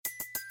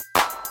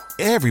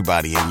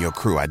Everybody in your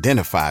crew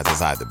identifies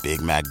as either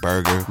Big Mac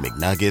Burger,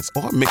 McNuggets,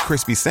 or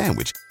McCrispy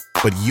Sandwich.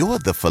 But you're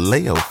the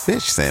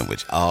Filet-O-Fish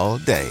Sandwich all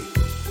day.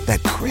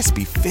 That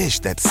crispy fish,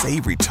 that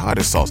savory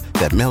tartar sauce,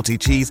 that melty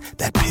cheese,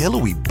 that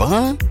pillowy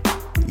bun.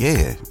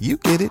 Yeah, you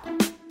get it.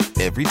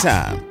 Every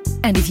time.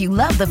 And if you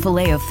love the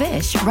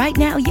Filet-O-Fish, right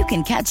now you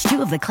can catch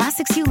two of the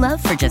classics you love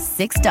for just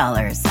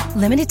 $6.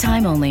 Limited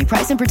time only.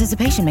 Price and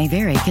participation may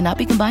vary. Cannot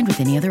be combined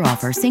with any other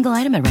offer. Single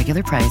item at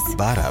regular price.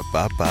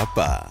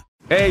 Ba-da-ba-ba-ba.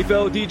 Hey,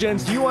 fellow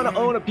DGens, do you want to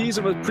own a piece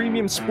of a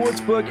premium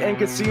sportsbook and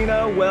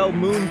casino? Well,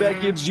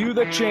 Moonbet gives you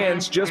the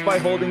chance just by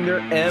holding their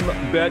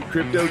MBET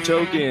crypto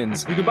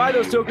tokens. You can buy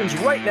those tokens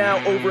right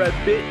now over at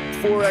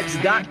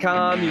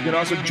bitforex.com. You can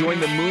also join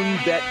the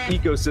Moonbet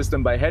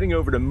ecosystem by heading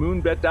over to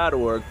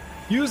moonbet.org.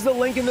 Use the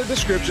link in the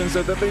description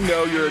so that they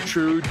know you're a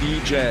true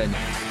DGen.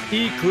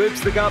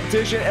 Eclipse the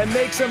competition and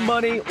make some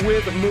money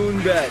with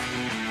Moonbet.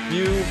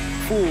 You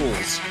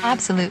fools.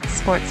 Absolute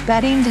sports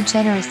betting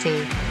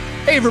degeneracy.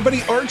 Hey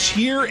everybody, Arch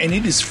here, and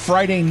it is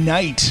Friday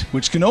night,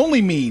 which can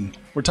only mean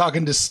we're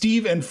talking to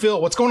Steve and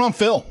Phil. What's going on,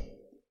 Phil?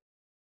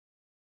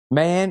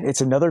 Man, it's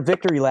another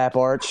victory lap,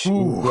 Arch.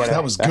 Ooh,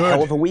 that was good.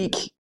 Hell of a week.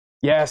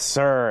 Yes,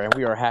 sir, and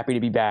we are happy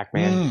to be back,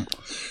 man.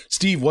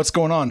 Steve, what's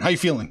going on? How you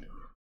feeling?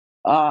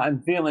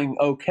 I'm feeling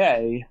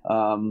okay.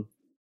 I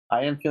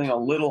am feeling a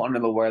little under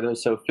the weather,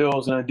 so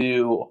Phil's going to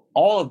do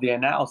all of the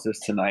analysis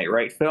tonight,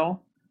 right, Phil?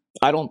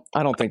 I don't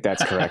think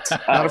that's correct.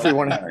 Not if we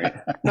want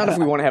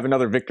to have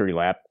another victory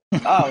lap.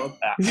 Oh,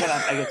 I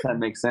guess that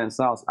makes sense.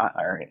 All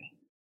right.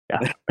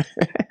 Yeah.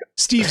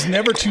 Steve's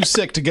never too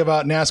sick to give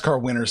out NASCAR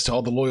winners to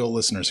all the loyal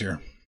listeners here.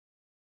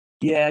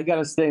 Yeah, I got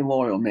to stay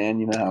loyal, man.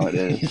 You know how it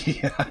is.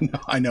 Yeah,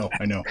 I know.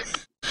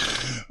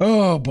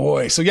 Oh,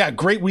 boy. So, yeah,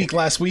 great week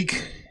last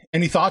week.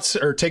 Any thoughts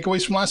or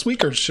takeaways from last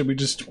week, or should we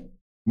just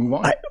move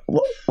on?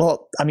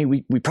 Well, I mean,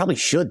 we probably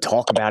should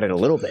talk about it a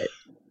little bit.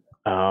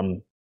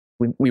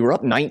 We were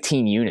up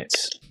 19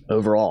 units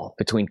overall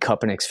between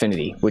Cup and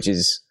Xfinity, which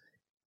is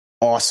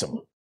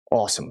awesome.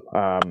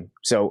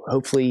 So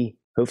hopefully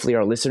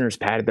our listeners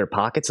padded their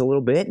pockets a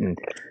little bit and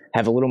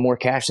have a little more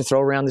cash to throw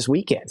around this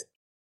weekend.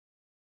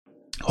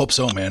 Hope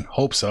so, man.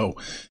 Hope so.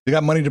 They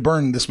got money to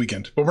burn this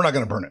weekend, but we're not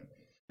going to burn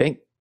it.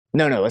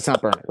 No, let's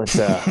not burn it.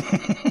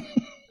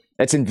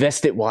 Let's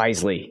invest it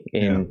wisely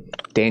in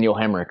Daniel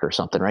Hemrick or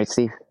something, right,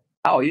 Steve?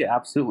 Oh yeah,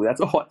 absolutely.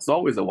 It's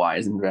always a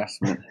wise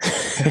investment.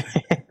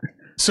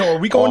 So are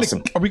we going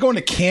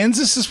to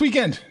Kansas this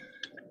weekend?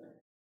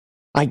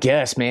 I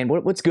guess, man.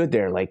 What's good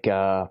there? Like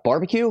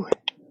barbecue?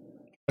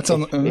 It's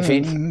on.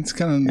 It's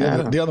kind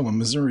of the other one.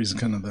 Missouri's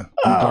kind of the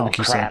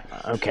barbecue crap.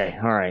 Side. Okay,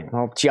 all right.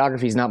 Well,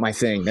 geography's not my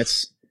thing.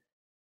 That's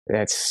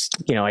I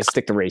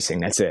stick to racing.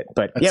 That's it.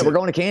 But we're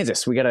going to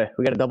Kansas. We got a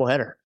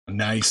doubleheader.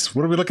 Nice.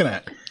 What are we looking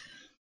at?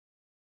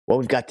 Well,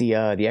 we've got the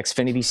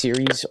Xfinity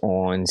Series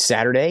on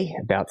Saturday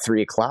about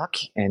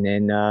 3:00, and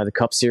then the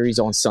Cup Series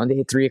on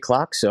Sunday at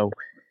 3:00. So,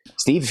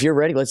 Steve, if you're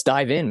ready, let's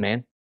dive in,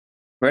 man.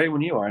 Ready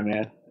when you are,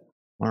 man.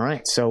 All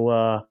right.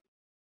 So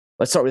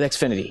let's start with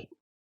Xfinity,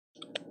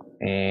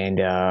 and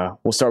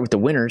we'll start with the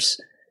winners.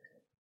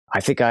 I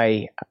think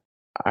I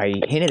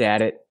hinted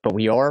at it, but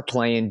we are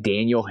playing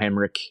Daniel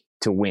Hemrick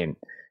to win.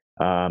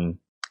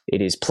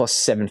 It is plus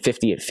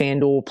 750 at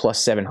FanDuel,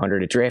 plus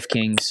 700 at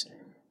DraftKings.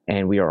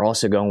 And we are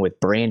also going with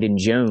Brandon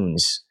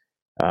Jones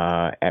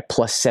at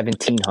plus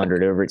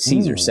 1,700 over at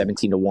Caesar,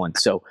 17-1.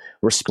 So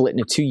we're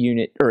splitting a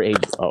 2-unit or a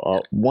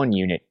 1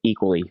 unit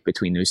equally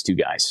between those two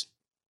guys.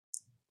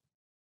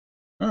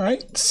 All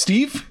right,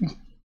 Steve,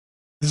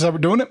 this is how we're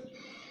doing it.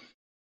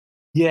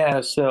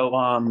 Yeah, so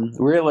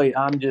really,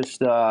 I'm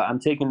just I'm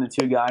taking the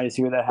two guys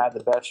here that have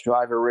the best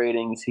driver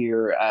ratings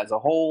here as a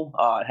whole.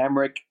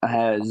 Hemrick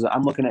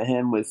I'm looking at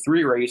him with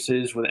 3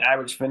 races with an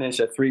average finish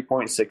at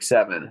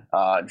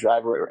 3.67,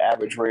 driver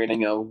average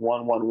rating of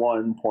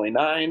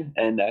 111.9,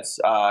 and that's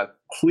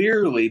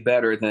clearly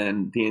better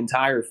than the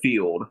entire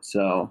field.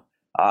 So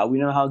we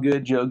know how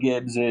good Joe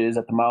Gibbs is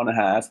at the mile and a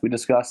half. We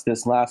discussed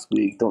this last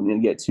week. Don't need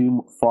to get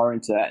too far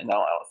into that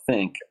now, I don't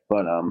think,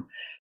 but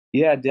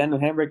yeah, Daniel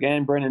Hemrick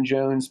and Brendan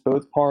Jones,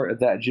 both part of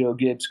that Joe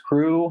Gibbs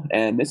crew.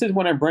 And this is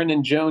one of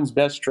Brendan Jones'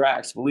 best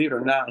tracks. Believe it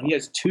or not, he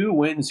has 2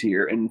 wins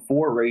here in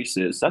 4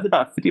 races. That's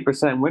about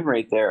 50% win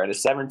rate there at a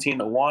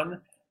 17-1.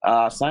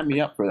 Sign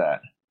me up for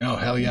that. Oh,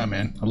 hell yeah,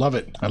 man. I love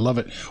it.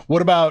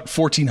 What about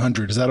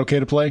 1,400? Is that okay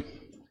to play?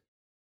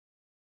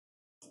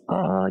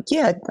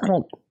 Yeah,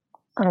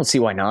 I don't see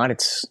why not.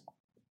 It's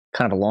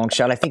kind of a long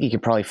shot. I think you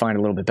could probably find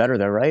a little bit better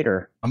though, right?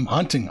 Or I'm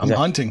hunting.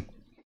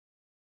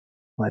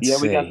 Let's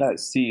see. We got that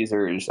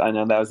Caesars. I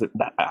know that was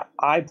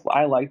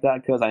I like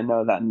that because I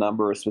know that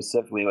number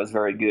specifically was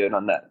very good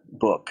on that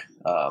book.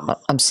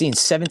 I'm seeing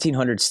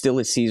 1,700 still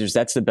at Caesars.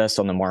 That's the best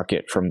on the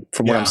market from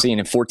what I'm seeing,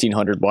 and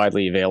 1,400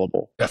 widely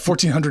available. Yeah,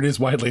 1,400 is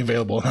widely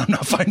available. I'm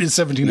not finding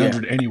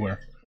 1,700 anywhere.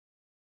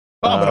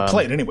 Well, I'm going to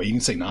play it anyway. You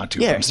can say not to,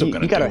 but I'm still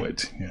going to do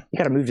it. Yeah. You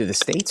got to move to the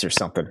States or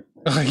something.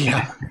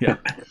 Yeah.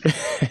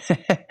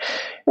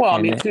 Well,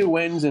 I mean, 2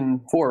 wins in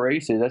 4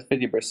 races, that's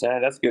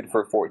 50%. That's good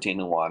for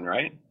 14-1,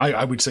 right?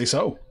 I would say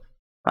so.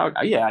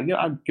 Yeah,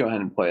 I'd go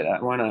ahead and play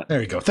that. Why not?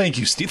 There you go. Thank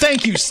you, Steve.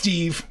 Thank you,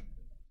 Steve.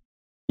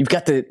 You've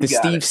got the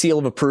Steve seal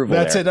of approval.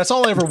 That's there. it. That's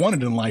all I ever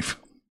wanted in life.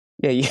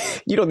 Yeah,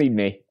 you don't need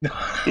me.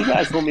 You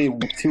guys hold me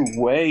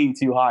way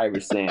too high of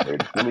a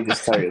standard. Let me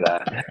just tell you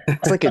that.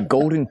 It's like a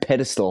golden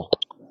pedestal.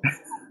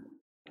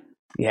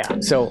 Yeah.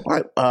 So,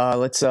 all right,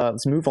 let's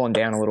move on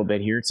down a little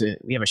bit here.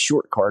 We have a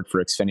short card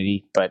for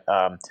Xfinity, but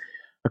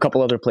a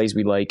couple other plays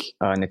we like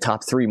in the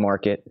top 3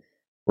 market.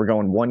 We're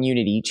going 1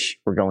 unit each.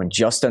 We're going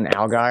Justin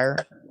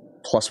Allgaier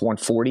plus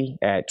 140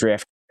 at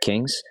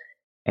DraftKings,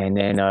 and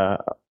then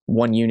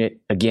 1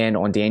 unit again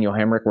on Daniel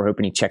Hemrick. We're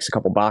hoping he checks a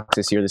couple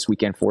boxes here this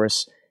weekend for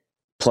us.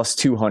 Plus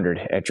 200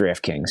 at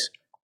DraftKings.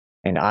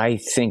 And I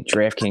think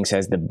DraftKings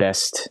has the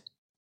best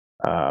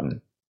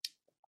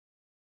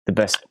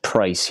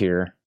price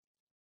here.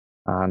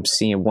 I'm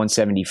seeing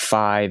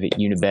 175 at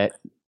Unibet.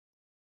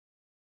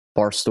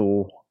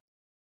 Barstool.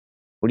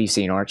 What are you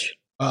seeing, Arch?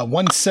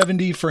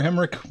 170 for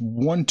Hemrick,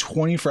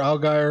 120 for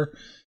Allgaier.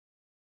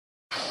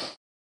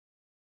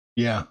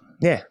 Yeah.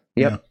 Yep.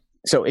 Yeah.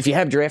 So if you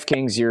have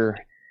DraftKings, you're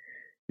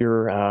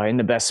in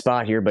the best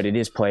spot here, but it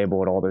is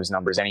playable at all those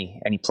numbers.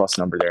 Any plus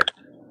number there.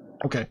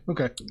 Okay.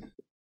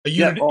 A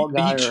unit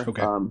Allgaier, each.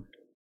 Okay. A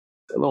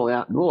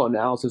little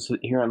analysis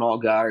here on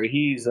Allgaier.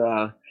 He's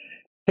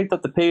picked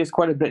up the pace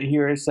quite a bit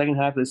here. His second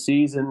half of the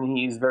season,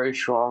 he's very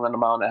strong on the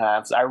mile and a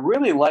half. I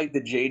really like the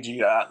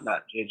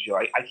not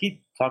JGR. I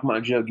keep talking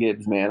about Joe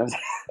Gibbs, man.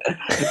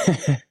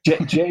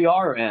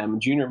 JRM,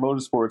 Junior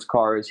Motorsports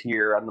cars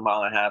here on the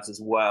mile and a half as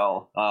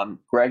well.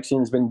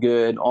 Gregson's been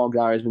good.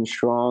 Allgaier's been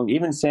strong.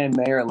 Even Sam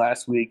Mayer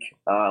last week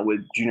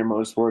with Junior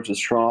Motorsports was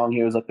strong.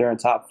 He was up there in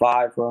top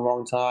 5 for a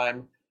long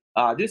time.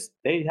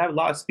 They have a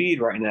lot of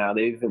speed right now.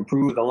 They've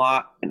improved a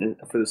lot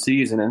for the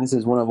season, and this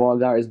is one of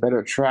Allgaier's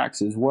better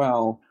tracks as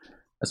well.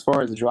 As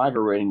far as the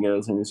driver rating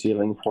goes, let me see if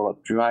I can pull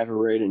up driver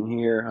rating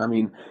here. I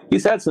mean,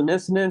 he's had some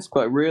incidents,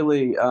 but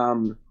really,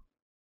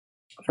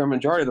 for a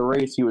majority of the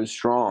race, he was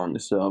strong.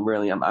 So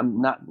really,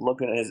 I'm not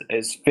looking at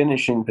his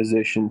finishing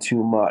position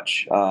too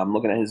much. I'm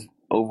looking at his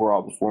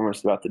overall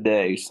performance throughout the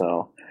day.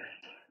 So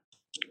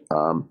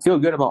feel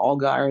good about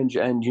Allgaier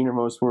and Junior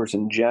Motorsports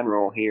in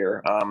general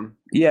here. And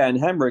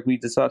Hemrick, we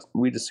discussed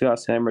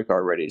Hemrick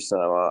already.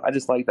 So I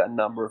just like that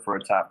number for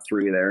a top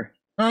 3 there.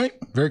 All right,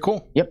 very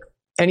cool. Yep.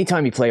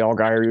 Anytime you play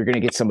Allgaier, you're going to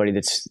get somebody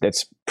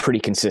that's pretty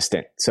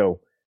consistent.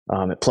 So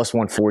at plus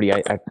 140, I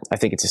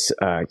think it's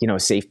a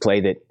safe play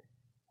that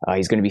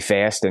he's going to be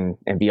fast and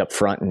be up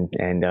front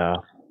and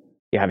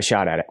have a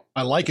shot at it.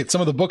 I like it.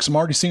 Some of the books I'm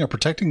already seeing are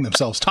protecting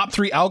themselves. Top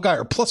 3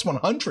 Allgaier plus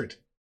 100.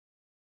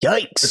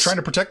 Yikes! They're trying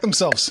to protect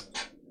themselves.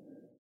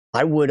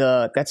 I would.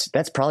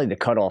 That's probably the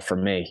cutoff for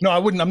me. No, I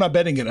wouldn't. I'm not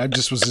betting it. I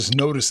was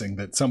noticing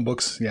that some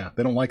books,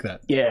 they don't like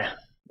that. Yeah.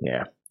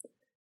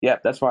 Yeah,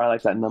 that's why I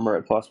like that number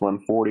at plus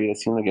 140. It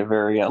seemed like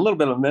a little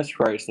bit of a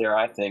misprice there,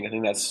 I think. I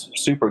think that's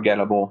super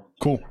gettable.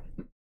 Cool.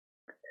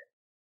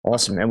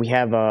 Awesome. And we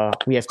have 2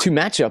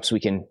 matchups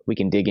we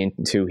can dig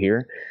into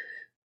here.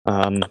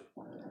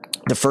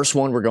 The first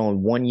one, we're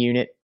going 1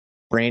 unit,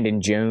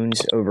 Brandon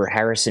Jones over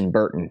Harrison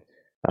Burton.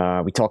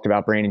 We talked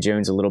about Brandon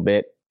Jones a little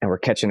bit, and we're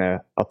catching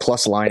a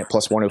plus line at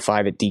plus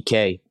 105 at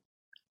DK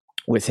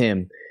with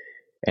him.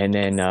 And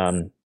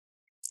then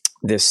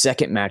the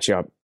second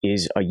matchup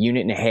is a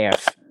unit and a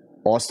half,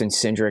 Austin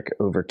Cindric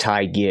over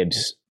Ty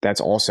Gibbs. That's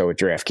also at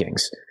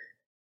DraftKings.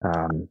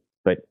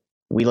 But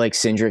we like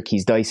Cindric.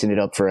 He's dicing it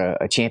up for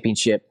a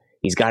championship.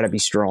 He's got to be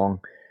strong.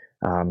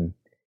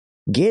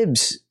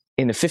 Gibbs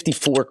in the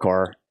 54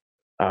 car,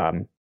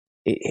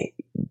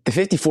 the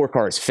 54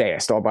 car is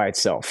fast all by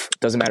itself.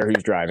 Doesn't matter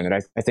who's driving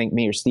it. I think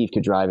me or Steve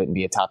could drive it and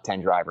be a top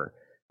 10 driver.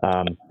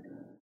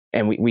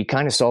 And we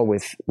kind of saw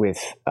with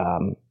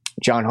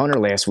John Hunter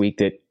last week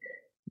that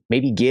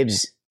maybe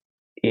Gibbs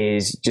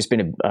is just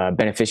been a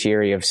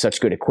beneficiary of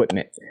such good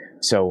equipment.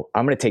 So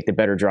I'm going to take the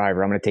better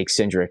driver. I'm going to take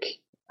Cindric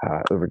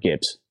over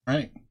Gibbs. All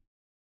right.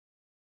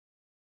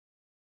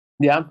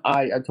 Yeah,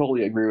 I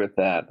totally agree with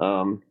that.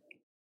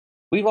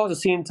 We've also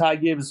seen Ty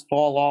Gibbs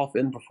fall off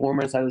in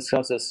performance. I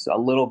discussed this a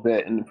little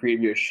bit in the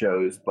previous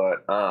shows,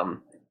 but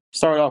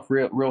started off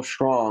real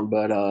strong.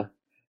 But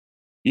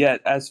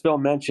as Phil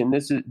mentioned,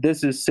 this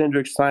is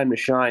Cindric's time to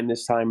shine.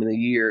 This time of the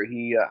year,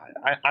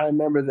 I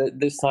remember that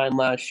this time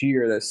last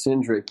year that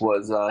Cindric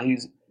was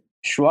he's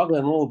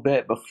struggling a little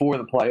bit before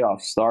the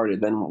playoffs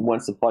started. Then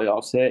once the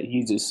playoffs hit,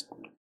 he just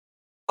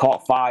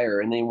caught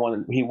fire, and he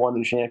won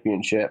the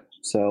championship.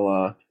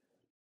 So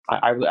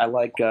I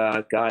like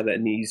a guy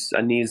that needs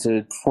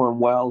to perform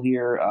well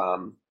here.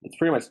 It's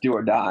pretty much do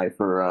or die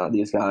for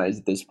these guys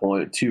at this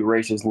point. 2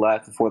 races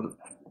left before the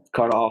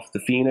cut off to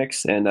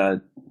Phoenix,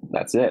 and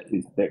that's it.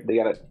 They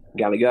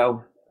gotta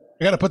go.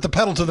 You got to put the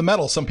pedal to the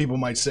metal. Some people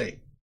might say.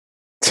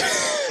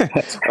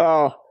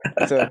 Oh,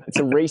 it's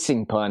a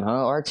racing pun,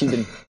 huh, Arch?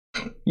 You've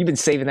been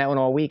saving that one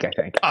all week, I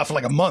think. For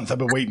like a month, I've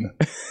been waiting.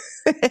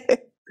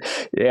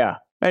 Yeah.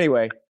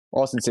 Anyway,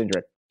 Austin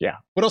Cindric. Yeah.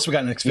 What else we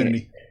got in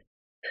Xfinity?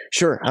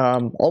 Sure.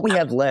 All we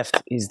have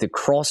left is the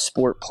cross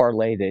sport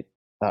parlay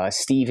that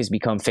Steve has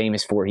become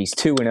famous for. He's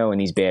 2-0 in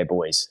these bad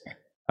boys.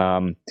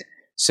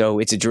 So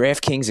it's a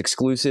DraftKings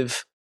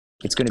exclusive.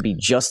 It's going to be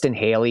Justin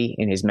Haley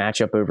in his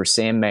matchup over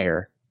Sam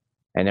Mayer.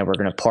 And then we're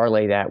going to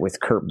parlay that with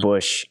Kurt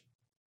Busch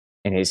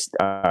in his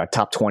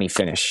top 20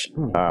 finish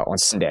on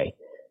Sunday.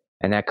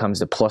 And that comes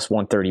to plus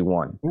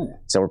 131. Ooh.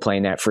 So we're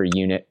playing that for a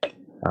unit.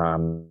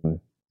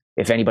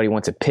 If anybody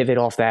wants to pivot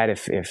off that,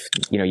 if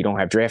you don't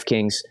have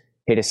DraftKings,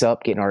 hit us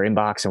up, get in our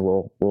inbox, and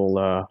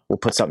we'll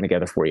put something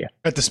together for you.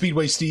 At the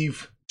Speedway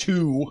Steve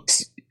 2.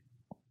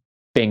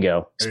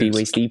 Bingo.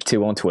 Speedway Steve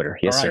 2 on Twitter.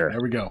 Yes, right, sir.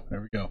 There we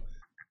go.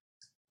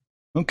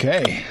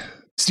 Okay.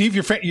 Steve,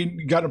 you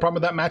got a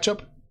problem with that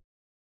matchup?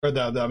 Or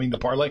the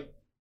parlay?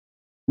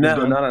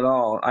 No, not at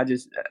all.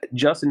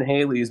 Justin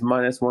Haley's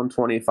minus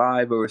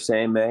 125 over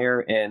Sam Mayer,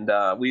 and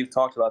we've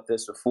talked about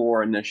this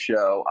before in this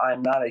show.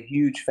 I'm not a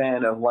huge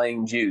fan of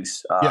laying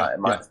juice at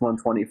minus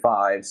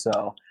 125,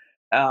 so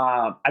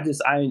I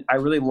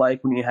really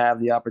like when you have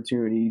the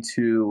opportunity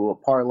to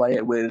parlay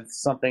it with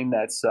something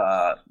that's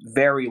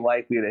very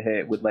likely to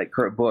hit with like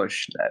Kurt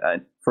Busch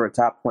for a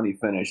top 20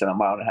 finish on a 1.5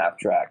 mile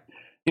track.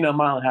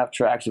 1.5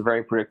 tracks are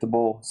very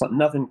predictable.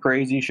 Nothing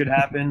crazy should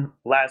happen.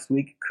 Last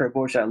week, Kurt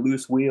Busch had a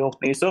loose wheel,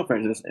 and he still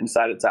finished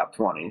inside the top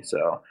 20.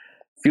 So,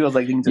 feels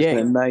like you can just get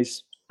a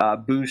nice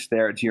boost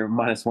there to your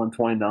minus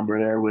 120 number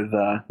there with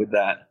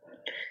that.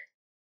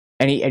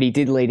 And he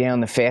did lay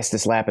down the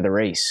fastest lap of the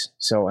race.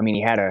 So, I mean,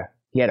 he had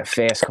a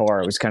fast car.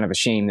 It was kind of a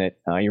shame that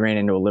he ran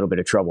into a little bit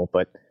of trouble.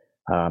 But,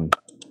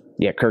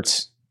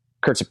 Kurt's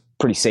a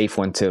pretty safe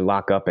one to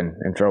lock up and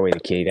throw away the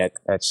key.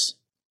 That's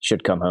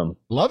should come home.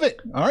 Love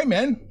it. All right,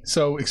 man.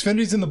 So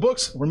Xfinity's in the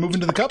books. We're moving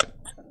to the Cup.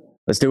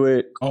 Let's do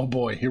it. Oh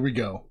boy, here we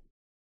go.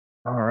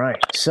 All right.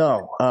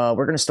 So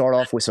we're going to start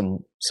off with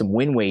some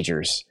win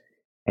wagers,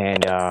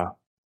 and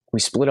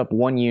we split up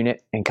one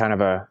unit in kind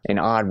of an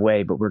odd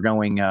way, but we're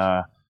going.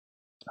 Our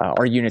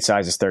unit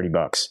size is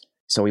 $30,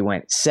 so we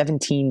went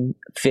 $17.50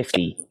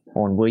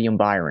 on William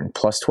Byron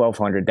plus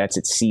 1,200. That's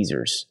at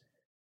Caesars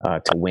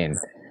to win.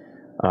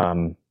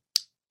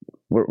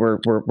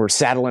 We're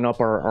saddling up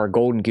our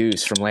golden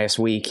goose from last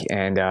week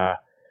and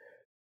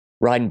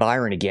riding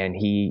Byron again.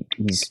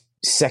 He's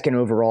second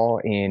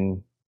overall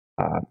in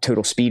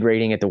total speed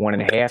rating at the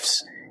 1.5s.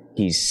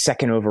 He's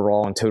second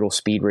overall in total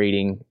speed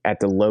rating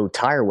at the low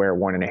tire wear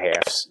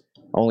 1.5s,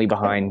 only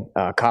behind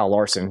Kyle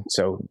Larson.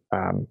 So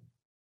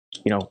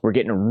we're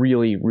getting a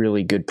really,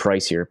 really good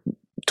price here,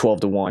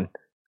 12-1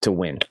 to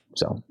win.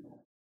 So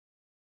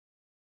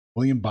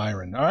William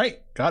Byron. All right,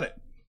 got it.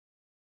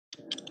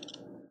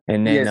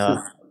 And then,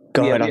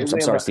 go ahead.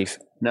 I'm sorry, Steve.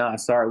 No,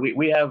 sorry.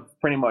 We have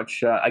pretty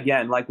much,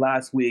 again, like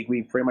last week,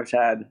 we pretty much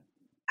had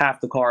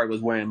half the card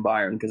was William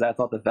Byron because I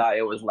thought the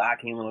value was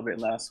lacking a little bit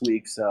last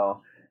week.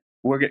 So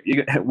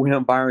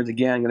William Byron's,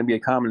 again, going to be a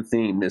common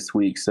theme this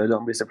week. So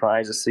don't be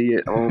surprised to see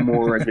it a little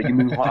more as we can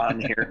move on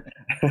here.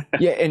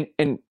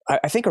 And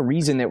I think a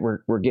reason that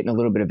we're getting a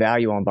little bit of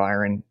value on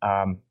Byron,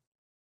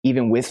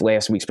 even with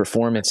last week's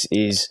performance,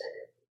 is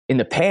in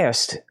the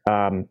past,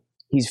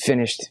 he's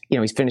finished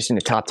in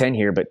the top 10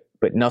 here, but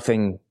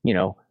nothing,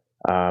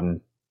 that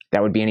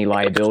would be any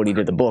liability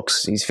to the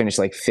books. He's finished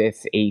like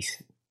 5th,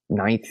 8th,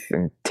 9th,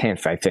 and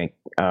 10th, I think,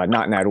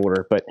 not in that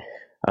order, but,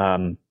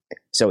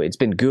 so it's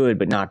been good,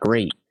 but not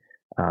great.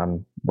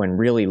 When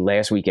really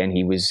last weekend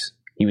he was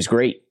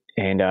great,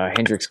 and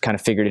Hendricks kind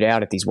of figured it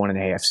out at these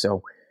 1.5.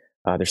 So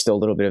there's still a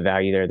little bit of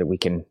value there that we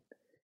can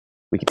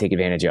take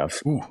advantage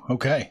of. Ooh,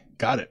 okay,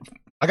 got it.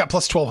 I got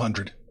plus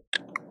 1,200.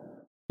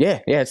 Yeah,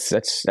 that's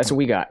what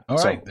we got. All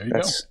right, there you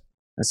go.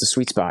 That's the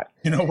sweet spot.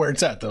 You know where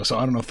it's at, though, so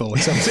I don't know if they'll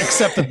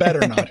accept the bet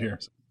or not here.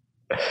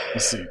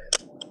 Let's see.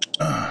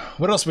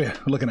 What else are we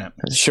looking at?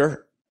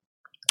 Sure.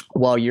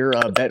 While your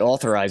bet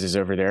authorizes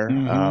over there,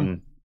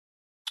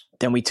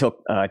 then we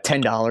took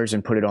 $10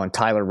 and put it on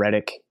Tyler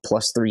Reddick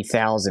plus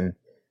 3,000.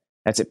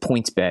 That's at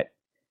PointsBet.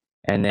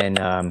 And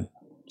then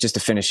just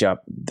to finish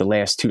up, the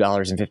last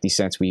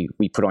 $2.50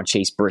 we put on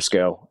Chase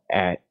Briscoe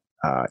at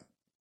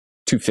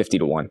 250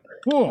 to 1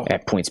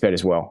 at PointsBet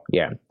as well.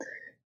 Yeah.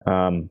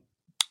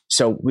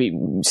 So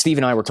Steve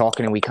and I were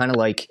talking, and we kind of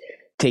like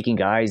taking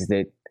guys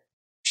that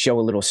show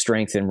a little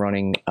strength and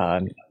running,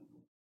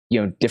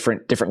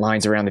 different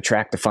lines around the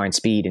track to find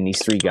speed. And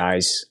these three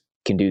guys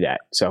can do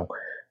that. So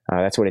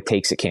that's what it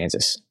takes at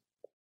Kansas.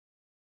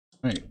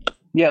 Right.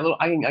 Yeah.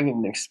 I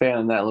can expand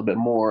on that a little bit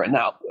more.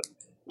 Now,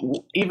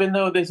 even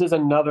though this is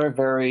another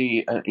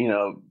very,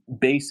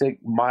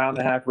 basic 1.5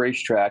 mile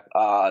racetrack,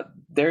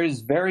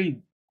 there's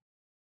very,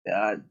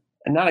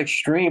 not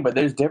extreme, but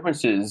there's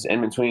differences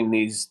in between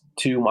these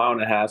 2.5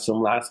 miles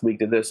from last week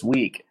to this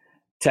week.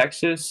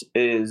 Texas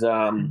is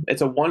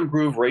it's a one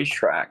groove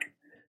racetrack,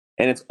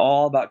 and it's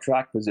all about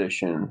track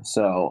position.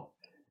 So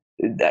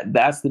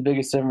that's the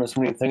biggest difference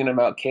when you're thinking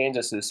about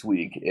Kansas this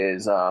week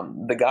is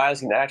the guys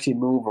can actually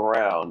move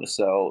around.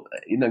 So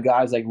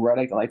guys like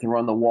Reddick like to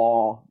run the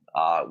wall.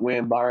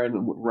 William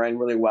Byron ran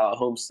really well at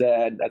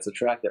Homestead. That's a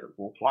track that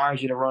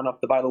requires you to run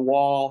up by the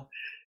wall.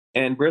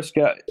 And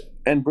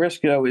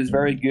Briscoe is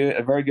very good,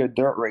 a very good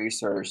dirt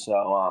racer.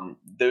 So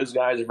those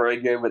guys are very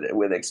good with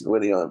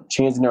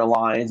changing their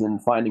lines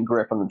and finding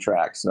grip on the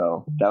track.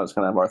 So that was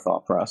kind of our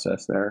thought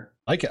process there.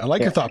 I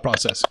like your thought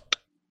process.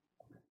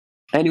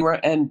 Anywhere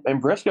and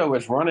Briscoe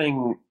was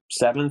running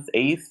 7th,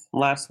 8th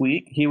last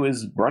week. He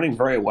was running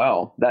very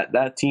well.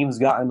 That team's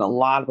gotten a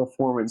lot of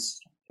performance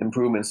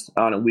improvements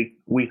on a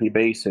weekly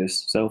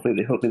basis. So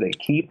hopefully they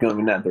keep going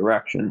in that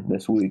direction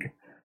this week.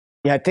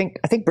 Yeah, I think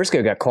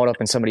Briscoe got caught up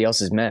in somebody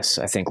else's mess,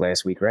 I think,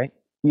 last week, right?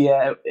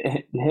 Yeah,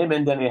 him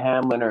and Denny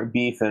Hamlin are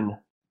beefing.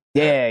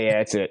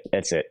 Yeah, that's it.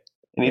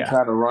 And he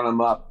tried to run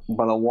him up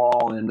by the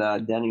wall, and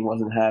Denny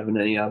wasn't having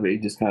any of it. He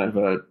just kind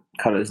of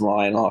cut his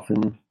line off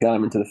and got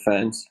him into the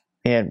fence.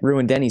 Yeah,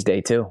 ruined Denny's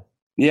day, too.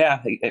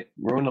 Yeah, it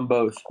ruined them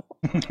both.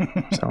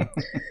 So.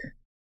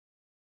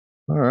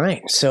 All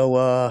right,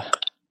 so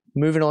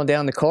moving on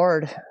down the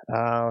card,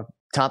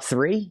 top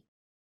 3.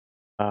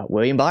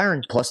 William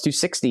Byron, plus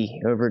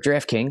 260 over at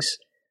DraftKings.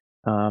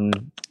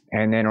 And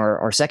then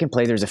our second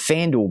play, there's a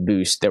FanDuel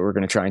boost that we're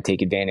going to try and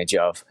take advantage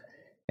of.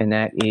 And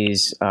that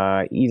is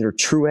either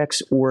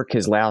Truex or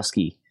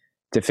Keselowski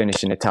to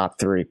finish in the top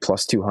 3,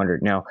 plus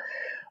 200. Now,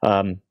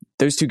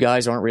 those two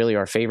guys aren't really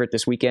our favorite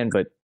this weekend,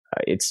 but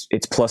it's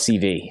plus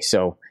EV.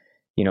 So,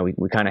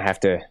 we kind of have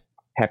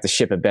to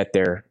ship a bet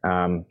there.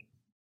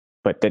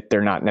 But that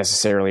they're not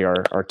necessarily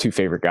our two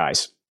favorite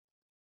guys.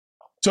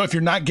 So if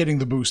you're not getting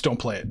the boost, don't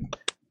play it.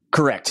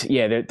 Correct.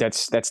 Yeah,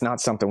 that's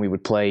not something we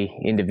would play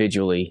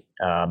individually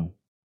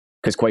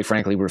because, quite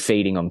frankly, we're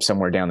fading them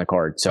somewhere down the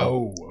card.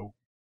 So,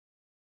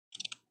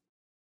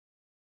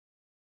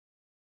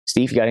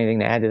 Steve, you got anything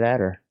to add to that,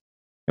 or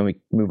can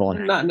we move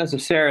on? Not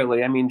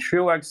necessarily. I mean,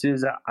 Truex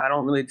is. I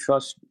don't really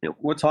trust.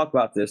 We'll talk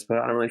about this, but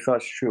I don't really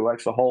trust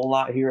Truex a whole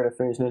lot here to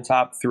finish in the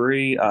top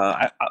 3.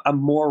 I'm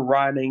more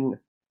riding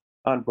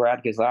on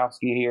Brad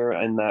Keselowski here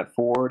in that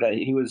Ford.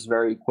 He was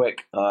very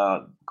quick.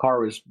 Car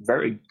was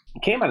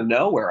came out of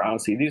nowhere,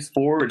 honestly. These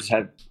Fords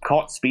had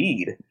caught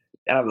speed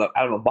out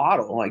of a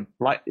bottle. Like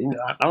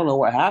I don't know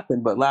what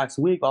happened, but last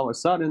week, all of a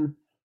sudden,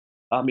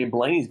 I mean,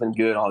 Blaney's been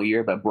good all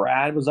year, but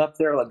Brad was up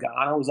there.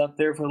 Logano was up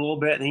there for a little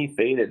bit, and he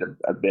faded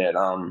a bit.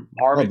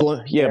 Harvick,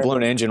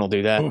 blown engine will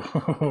do that.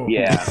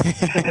 Yeah.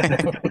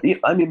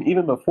 I mean,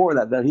 even before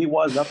that, he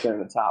was up there in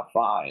the top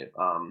 5.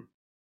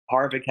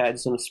 Harvick had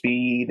some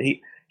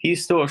speed.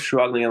 He's still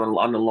struggling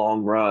on the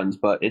long runs,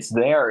 but it's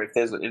there if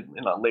there's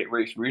late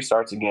race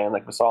restarts again,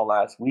 like we saw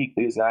last week.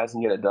 These guys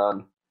can get it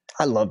done.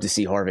 I love to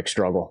see Harvick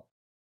struggle.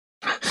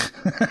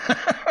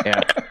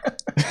 Yeah.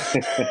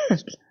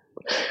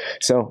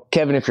 So,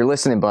 Kevin, if you're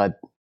listening, bud,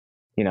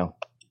 go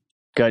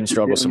ahead and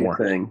struggle some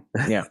more.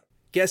 Yeah.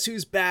 Guess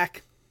who's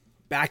back?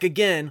 Back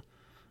again.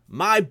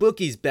 My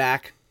bookie's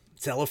back.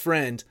 Tell a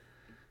friend.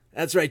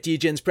 That's right,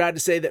 DJ's proud to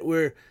say that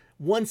we're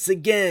once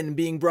again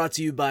being brought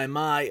to you by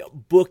my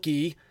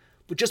bookie.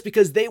 But just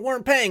because they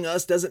weren't paying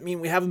us doesn't mean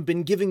we haven't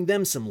been giving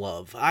them some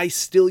love. I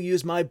still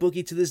use my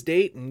bookie to this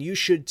date, and you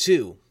should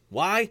too.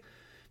 Why?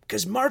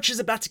 Because March is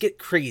about to get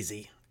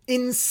crazy.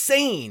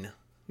 Insane.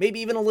 Maybe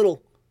even a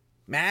little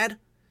mad.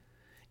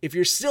 If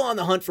you're still on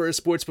the hunt for a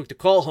sportsbook to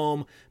call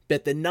home,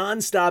 bet the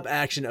non-stop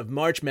action of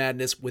March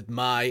Madness with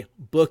my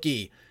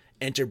bookie.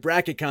 Enter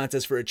bracket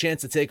contests for a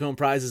chance to take home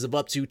prizes of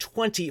up to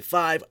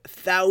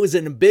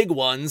 25,000 big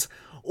ones,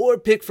 or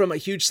pick from a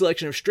huge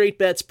selection of straight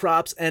bets,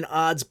 props, and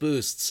odds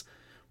boosts.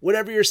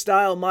 Whatever your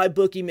style,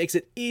 MyBookie makes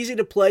it easy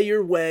to play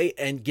your way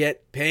and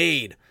get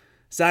paid.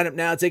 Sign up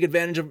now, take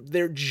advantage of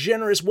their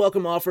generous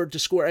welcome offer to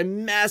score a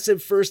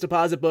massive first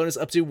deposit bonus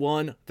up to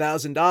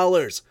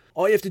 $1,000.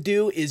 All you have to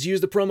do is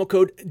use the promo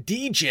code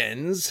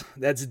DEGENS,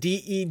 that's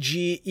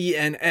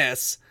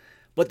DEGENS,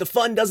 but the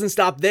fun doesn't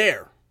stop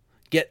there.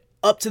 Get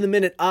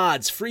up-to-the-minute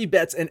odds, free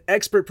bets, and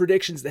expert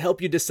predictions to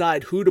help you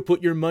decide who to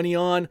put your money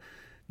on.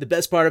 The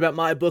best part about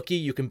MyBookie,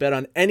 you can bet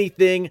on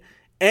anything,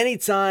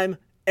 anytime,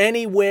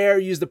 anywhere.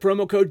 Use the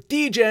promo code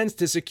DEGENS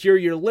to secure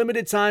your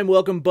limited time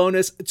welcome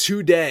bonus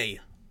today.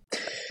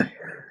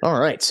 All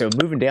right, so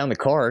moving down the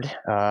card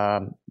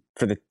for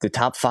the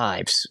top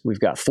 5s, we've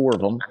got 4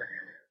 of them.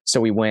 So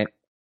we went,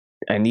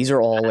 and these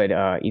are all at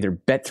either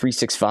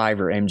Bet365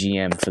 or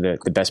MGM for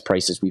the best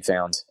prices we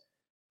found.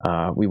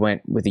 We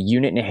went with 1.5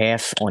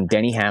 units on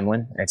Denny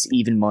Hamlin. That's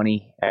even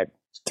money at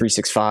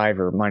 365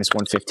 or minus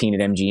 115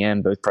 at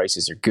MGM. Both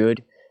prices are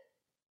good.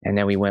 And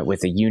then we went with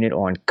 1 unit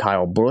on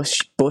Kyle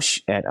Busch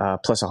at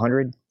plus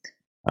 100.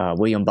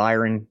 William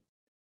Byron,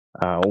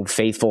 Old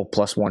Faithful,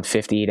 plus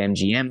 150 at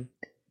MGM.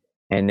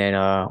 And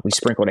then we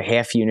sprinkled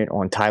 0.5 unit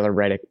on Tyler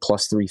Reddick,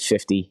 plus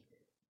 350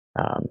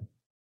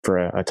 for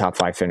a top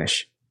 5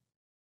 finish.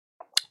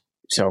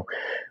 So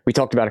we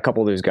talked about a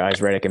couple of those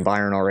guys, Reddick and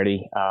Byron,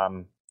 already.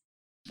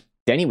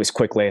 Denny was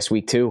quick last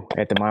week, too,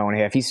 at the 1.5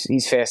 miles.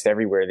 He's fast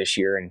everywhere this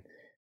year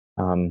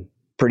and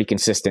pretty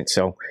consistent.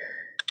 So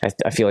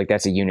I feel like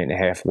that's 1.5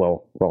 units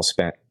well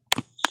spent.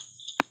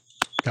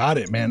 Got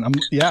it, man.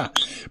 Yeah.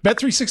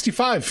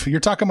 Bet365.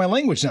 You're talking my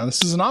language now.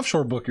 This is an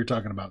offshore book you're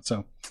talking about.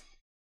 So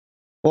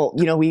Well,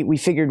 we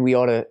figured we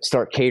ought to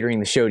start catering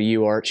the show to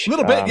you, Arch. A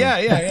little bit,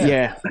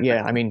 yeah.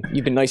 Yeah. I mean,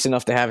 you've been nice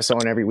enough to have us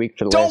on every week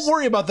for the last Don't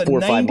worry about the 4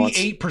 or 5 months.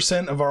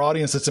 98% of our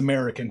audience that's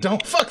American.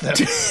 Don't fuck them.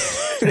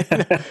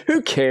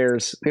 Who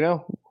cares?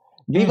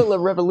 Viva la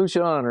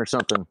Revolution or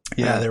something.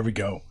 Yeah, there we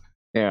go.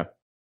 Yeah.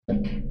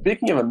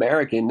 Speaking of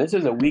American, this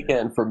is a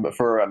weekend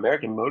for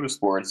American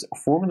motorsports.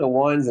 Formula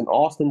One's in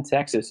Austin,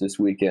 Texas this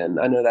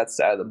weekend. I know that's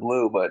out of the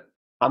blue, but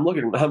I'm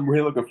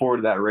really looking forward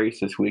to that race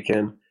this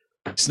weekend.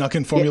 Snuck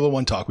in Formula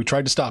One talk. We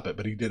tried to stop it,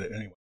 but he did it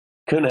anyway.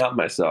 Couldn't help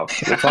myself.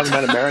 We're talking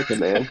about America,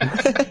 man.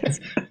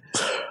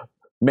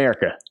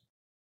 America.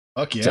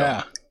 Fuck yeah.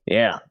 So,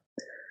 yeah.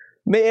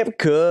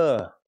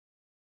 America.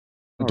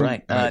 All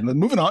right.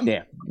 Moving on.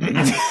 Yeah.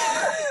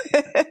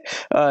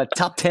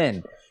 Top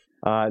 10.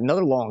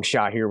 Another long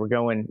shot here. We're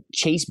going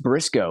Chase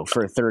Briscoe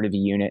for a third of a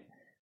unit,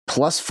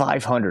 plus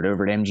 500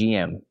 over at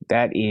MGM.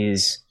 That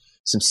is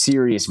some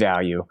serious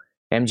value.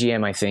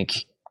 MGM, I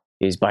think,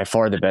 is by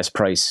far the best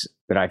price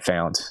that I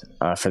found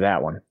for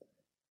that one.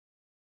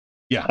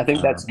 Yeah, I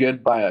think that's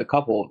good by a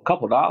couple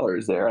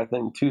dollars there. I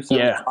think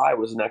 275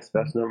 was the next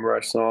best number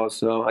I saw.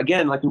 So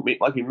again, like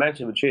you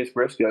mentioned with Chase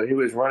Briscoe, he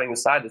was running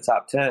inside the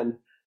top 10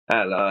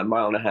 at a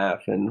mile and a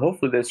half, and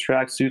hopefully this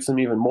track suits him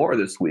even more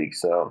this week.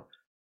 So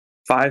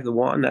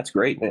 5-1, that's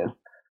great, man.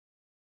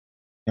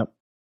 Yep.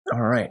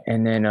 All right,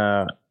 and then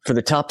for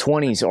the top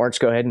 20s, Arch,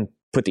 go ahead and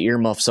put the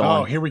earmuffs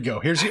on. Oh, here we go.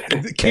 Here's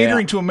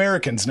catering to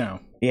Americans now.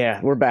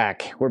 Yeah, we're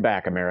back. We're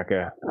back,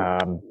 America.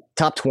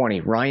 Top 20,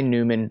 Ryan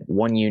Newman,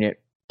 1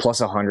 unit, plus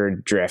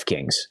 100,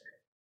 DraftKings.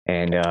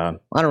 And I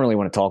don't really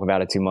want to talk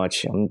about it too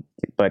much,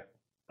 but,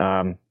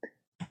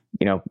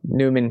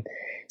 Newman,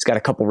 he's got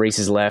a couple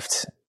races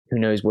left. Who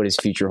knows what his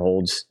future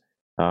holds.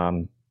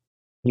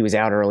 He was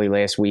out early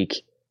last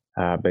week,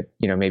 but,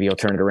 maybe he'll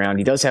turn it around.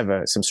 He does have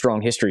some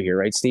strong history here,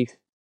 right, Steve?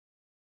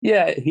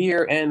 Yeah,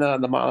 here and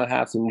the mile and a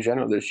half in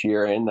general this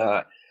year. And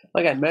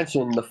like I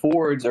mentioned, the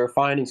Fords are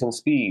finding some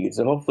speed.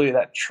 So hopefully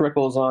that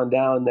trickles on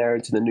down there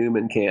to the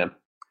Newman camp.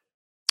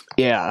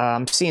 Yeah,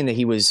 I'm seeing that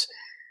he was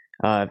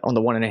on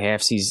the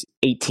 1.5s. He's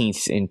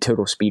 18th in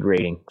total speed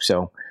rating.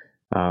 So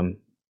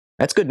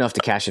that's good enough to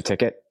cash a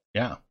ticket.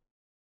 Yeah.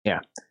 Yeah.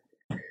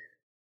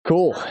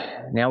 Cool.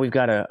 Now we've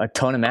got a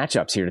ton of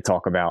matchups here to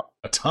talk about.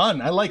 A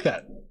ton. I like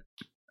that.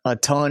 A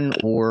ton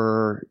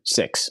or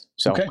 6.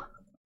 So, okay.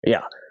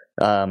 Yeah.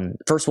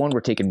 First one,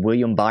 we're taking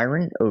William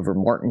Byron over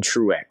Martin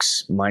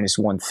Truex, minus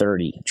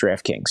 130,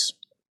 DraftKings.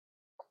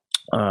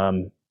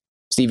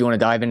 Steve, you want to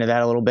dive into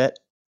that a little bit?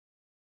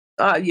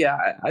 Yeah,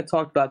 I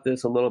talked about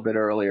this a little bit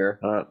earlier.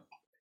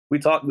 We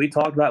talked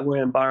about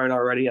William Byron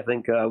already. I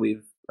think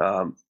we've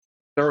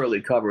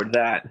thoroughly covered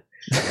that.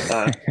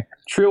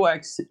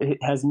 Truex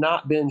has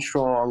not been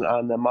strong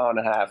on the mile and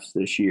a half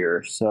this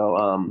year,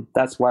 so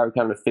that's why we're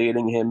kind of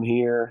fading him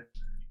here.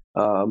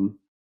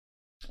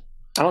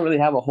 I don't really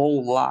have a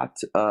whole lot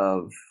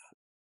of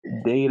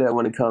data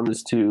when it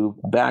comes to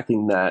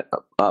backing that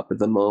up at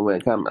the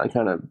moment. I'm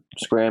kind of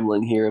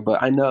scrambling here,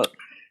 but I know.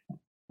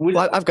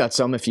 I've got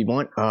some if you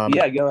want.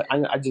 Yeah, go.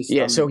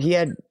 So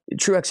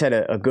Truex had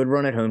a good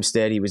run at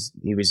Homestead. He was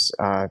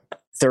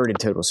third in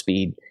total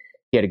speed.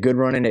 He had a good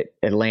run in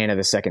Atlanta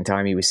the second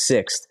time. He was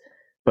 6th.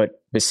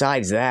 But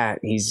besides that,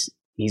 he's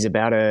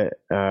about a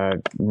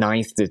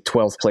 9th to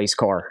 12th place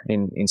car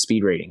in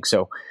speed rating.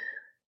 So,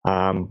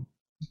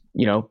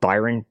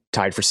 Byron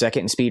tied for 2nd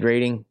in speed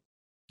rating.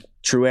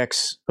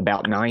 Truex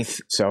about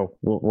 9th. So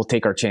we'll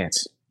take our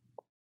chance.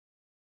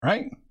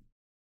 Right.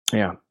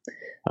 Yeah.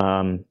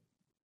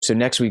 So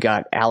next we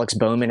got Alex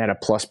Bowman at a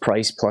plus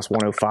price, plus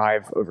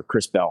 105 over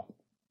Chris Bell.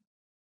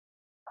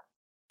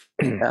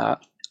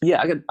 Yeah,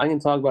 I can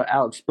talk about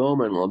Alex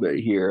Bowman a little bit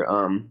here.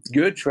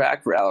 Good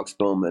track for Alex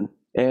Bowman.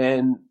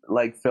 And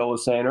like Phil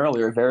was saying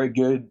earlier, very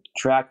good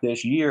track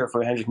this year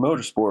for Hendrick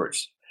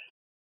Motorsports.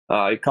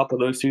 You couple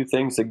those two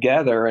things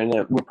together, and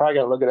we're probably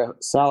going to look at a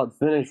solid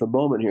finish for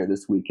Bowman here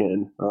this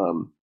weekend.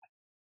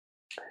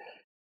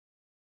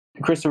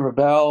 Christopher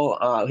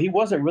Bell, he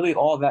wasn't really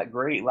all that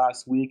great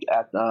last week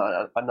at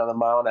another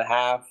mile and a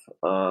half.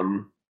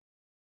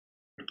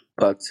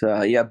 But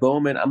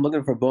Bowman, I'm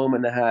looking for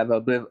Bowman to have a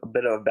bit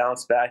of a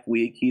bounce back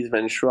week. He's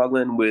been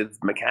struggling with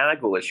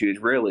mechanical issues,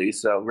 really.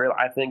 So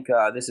I think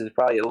this is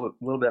probably a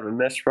little bit of a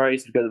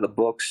misprice because of the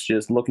books.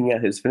 Just looking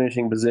at his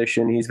finishing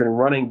position, he's been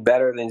running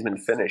better than he's been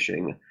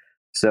finishing.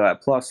 So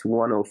at plus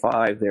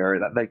 105 there,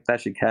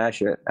 that should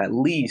cash it at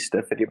least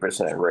a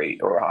 50% rate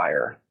or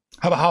higher.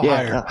 How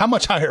higher? How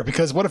much higher?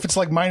 Because what if it's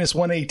like minus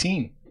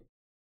 118?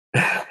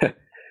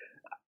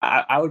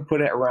 I would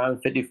put it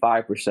around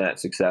 55%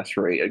 success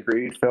rate.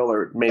 Agreed, Phil,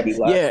 or maybe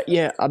less?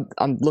 Yeah.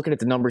 I'm looking at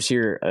the numbers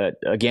here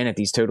again at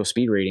these total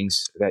speed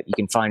ratings that you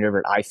can find over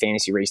at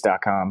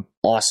iFantasyRace.com.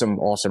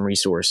 Awesome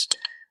resource.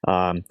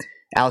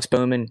 Alex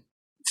Bowman,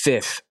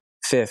 fifth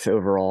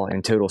overall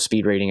in total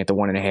speed rating at the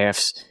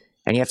 1.5s,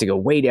 and you have to go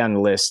way down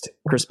the list.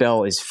 Chris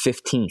Bell is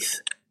 15th,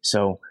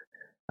 so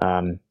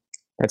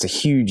that's a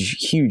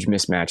huge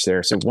mismatch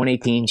there. So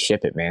 118,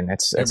 ship it, man.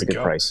 That's a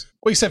good price.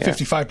 Well, you said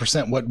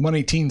 55%. What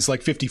 118 is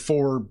like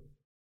 54.2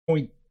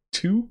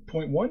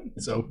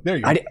 2.1. So there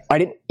you go. I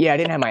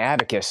didn't have my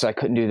abacus, so I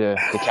couldn't do the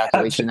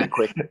calculation that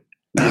quick.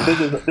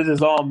 This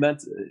is all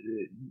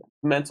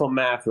mental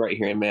math right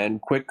here, man.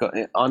 Quick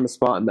on the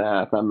spot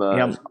math. I'm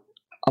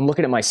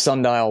looking at my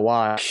sundial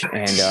watch,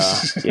 and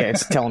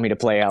it's telling me to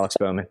play Alex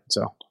Bowman.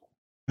 So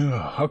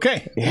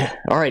okay. Yeah.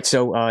 All right.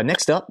 So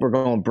next up, we're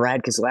going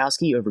Brad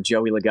Keselowski over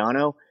Joey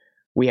Logano.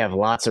 We have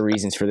lots of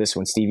reasons for this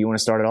one. Steve, you want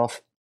to start it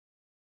off?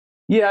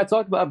 Yeah, I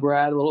talked about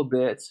Brad a little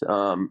bit.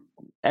 I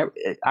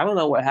don't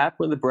know what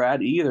happened with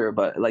Brad either,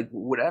 but like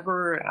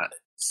whatever,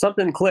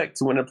 something clicked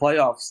when the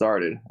playoffs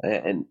started,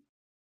 and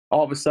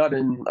all of a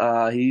sudden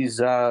he's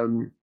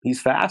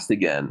fast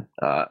again.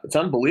 It's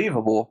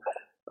unbelievable.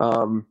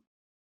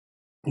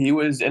 He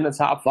was in the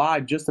top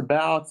 5 just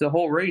about the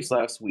whole race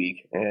last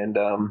week, and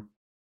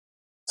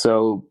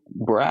so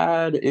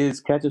Brad is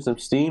catching some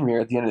steam here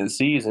at the end of the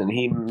season.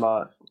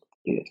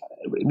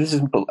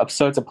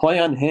 So it's a play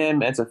on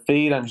him. And it's a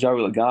fade on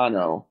Joey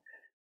Logano.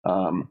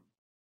 Logano's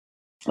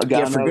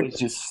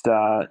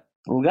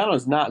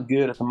not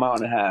good at the mile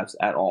and a half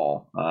at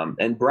all.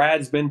 And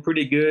Brad's been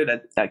pretty good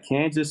at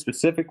Kansas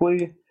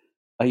specifically.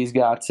 He's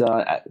about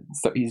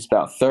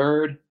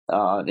third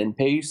in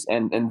pace,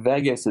 and in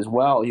Vegas as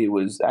well. He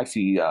was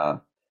actually the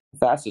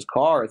fastest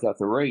car throughout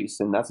the race,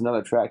 and that's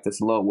another track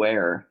that's low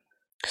wear.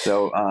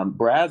 So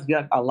Brad's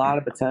got a lot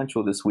of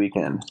potential this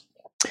weekend.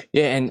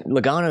 Yeah, and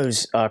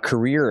Logano's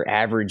career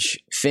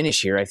average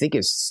finish here, I think,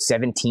 is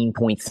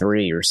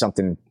 17.3 or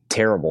something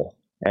terrible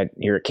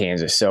here at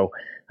Kansas. So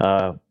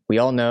we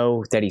all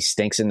know that he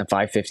stinks in the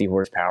 550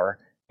 horsepower.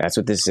 That's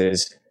what this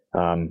is.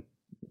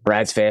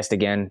 Brad's fast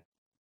again.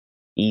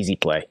 Easy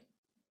play.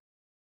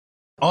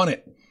 On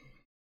it.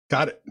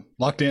 Got it.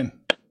 Locked in.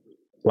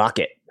 Lock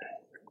it.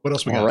 What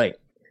else we got? All right.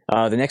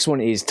 The next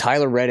one is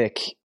Tyler Reddick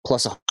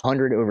plus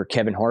 100 over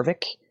Kevin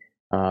Harvick.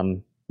 I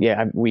don't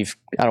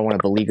want to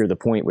beleaguer the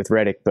point with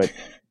Reddick, but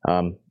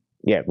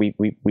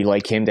we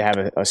like him to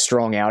have a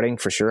strong outing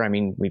for sure. I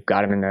mean, we've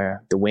got him in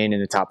the win in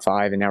the top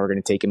 5, and now we're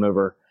going to take him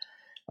over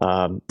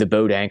the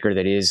boat anchor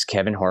that is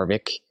Kevin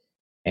Harvick.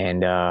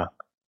 And I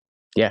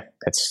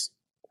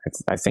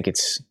think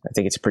it's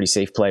a pretty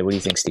safe play. What do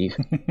you think, Steve?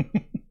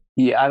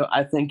 Yeah,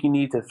 I think you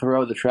need to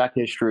throw the track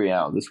history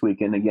out this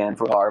weekend again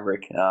for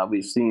Harvick.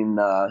 We've seen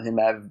him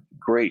have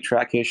great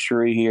track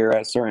history here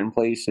at certain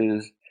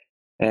places,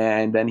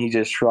 and then he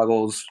just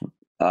struggles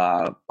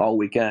all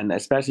weekend,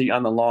 especially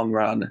on the long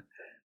run.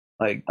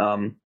 Like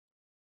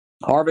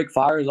Harvick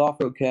fires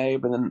off okay,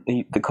 but then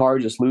the car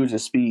just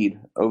loses speed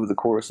over the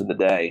course of the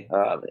day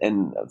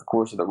and the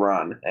course of the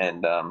run.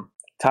 And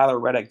Tyler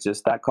Reddick,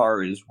 that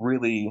car is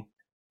really,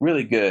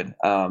 really good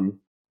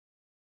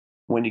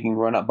when you can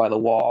run up by the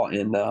wall.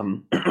 And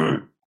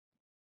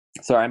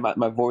sorry,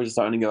 my voice is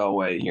starting to go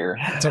away here.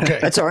 It's okay.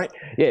 That's all right.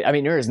 Yeah, I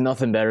mean, there is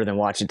nothing better than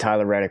watching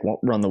Tyler Reddick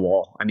run the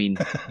wall. I mean,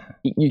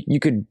 you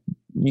could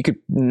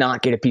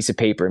not get a piece of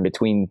paper in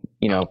between,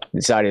 the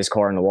side of his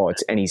car and the wall.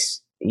 And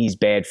he's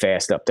bad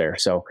fast up there.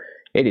 So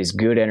it is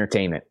good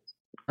entertainment.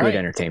 Good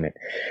entertainment.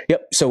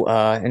 Yep. So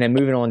and then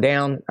moving on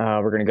down,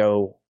 we're going to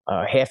go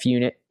half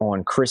unit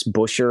on Chris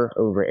Buescher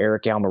over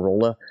Eric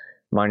Almirola,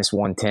 minus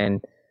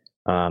 110.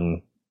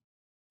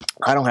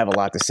 I don't have a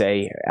lot to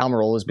say.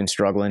 Almirola's been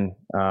struggling,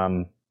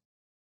 and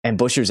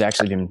Buescher's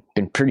actually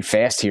been pretty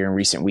fast here in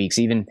recent weeks,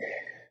 even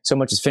so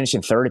much as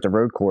finishing third at the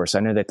road course. I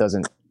know that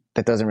doesn't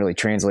really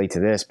translate to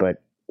this,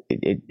 but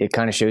it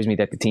kind of shows me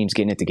that the team's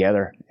getting it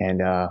together,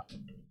 and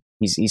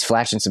he's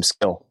flashing some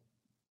skill.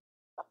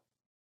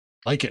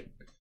 Like it.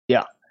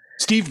 Yeah.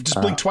 Steve,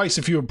 just blink twice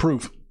if you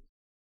approve.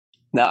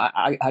 No,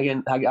 I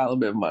got a little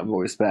bit of my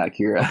voice back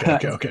here.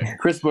 Okay.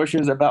 Chris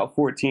Buescher is about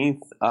 14th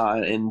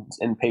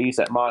in pace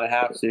at mile and a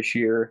half this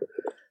year.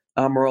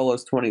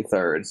 Almirola's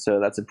 23rd,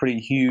 so that's a pretty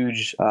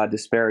huge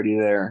disparity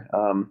there.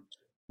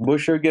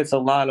 Buescher gets a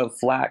lot of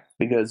flack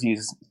because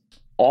he's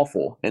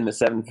awful in the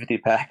 750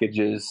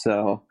 packages.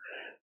 So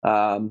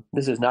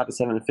this is not the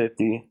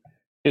 750.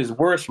 His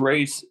worst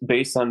race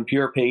based on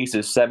pure pace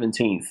is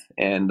 17th,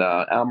 and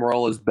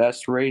Almirola's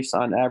best race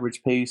on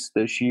average pace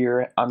this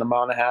year on the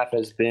mile and a half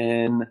has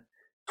been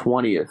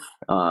 20th.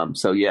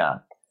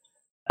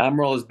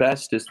 Almirola's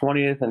best is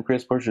 20th, and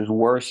Chris Buescher's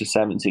worst is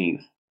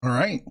 17th. All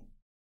right.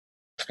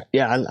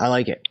 Yeah, I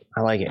like it.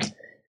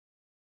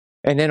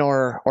 And then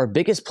our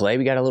biggest play,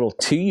 we got a little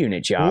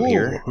 2-unit job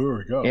here. Here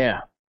we go.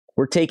 Yeah,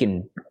 we're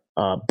taking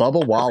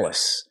Bubba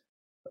Wallace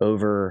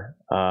over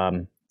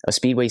a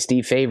Speedway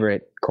Steve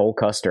favorite, Cole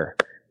Custer.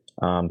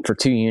 For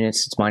 2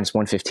 units, it's minus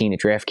 115 at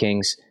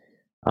DraftKings.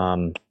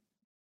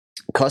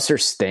 Custer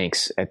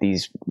stinks at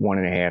these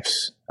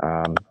 1.5s.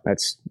 And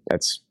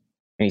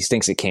he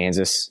stinks at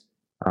Kansas.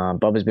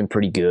 Bubba's been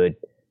pretty good,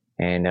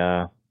 and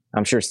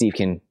I'm sure Steve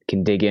can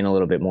dig in a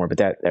little bit more, but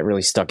that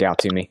really stuck out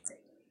to me.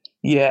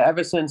 Yeah,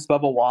 ever since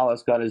Bubba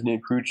Wallace got his new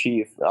crew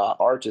chief,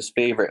 Arch's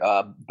favorite,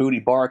 Booty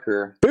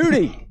Barker.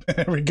 Booty!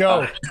 There we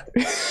go.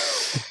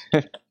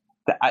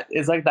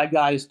 It's like that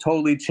guy's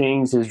totally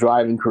changed his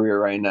driving career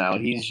right now.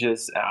 He's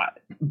just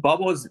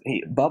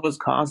Bubba's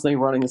constantly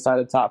running inside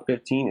the top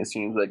 15. It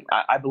seems like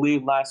I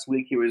believe last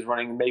week he was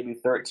running maybe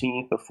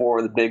 13th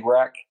before the big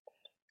wreck.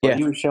 But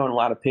he was showing a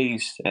lot of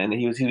pace, and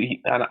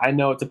I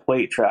know it's a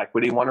plate track,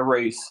 but he won a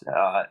race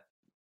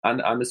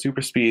on the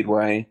super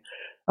speedway.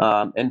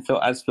 And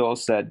as Phil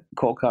said,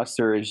 Cole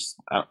Custer is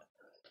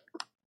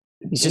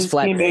he's just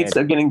flat. Teammates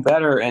are getting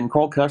better, and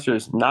Cole Custer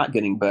is not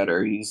getting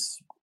better. He's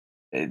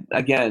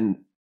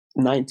again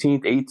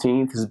 19th,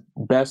 18th, his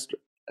best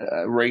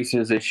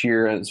races this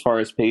year as far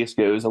as pace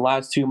goes. The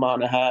last 2.5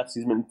 miles,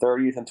 he's been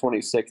 30th and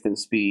 26th in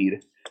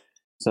speed.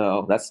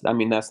 So that's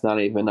not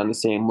even on the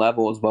same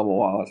level as Bubba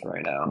Wallace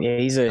right now. Yeah,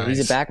 he's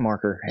a back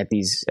marker at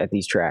these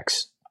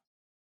tracks.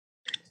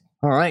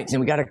 All right,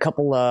 and we got a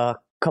couple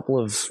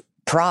of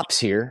props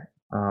here.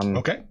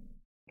 Okay.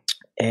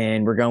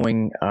 And we're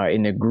going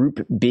in the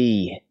Group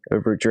B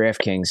over at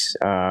DraftKings.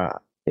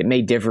 It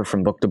may differ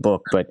from book to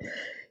book, but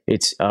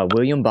it's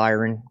William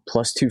Byron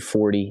plus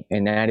 240,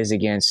 and that is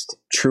against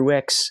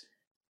Truex,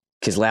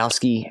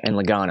 Keselowski, and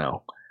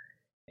Logano.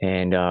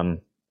 And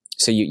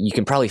so you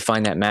can probably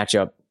find that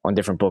matchup on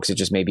different books. It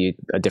just may be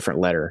a different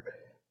letter.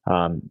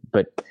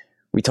 But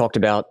we talked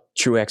about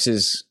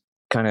Truex's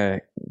kind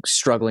of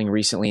struggling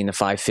recently in the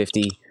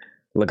 550.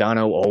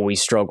 Logano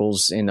always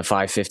struggles in the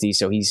 550,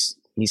 so he's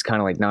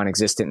kind of like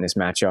non-existent in this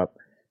matchup.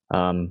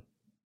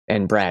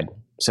 And Brad.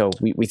 So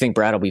we think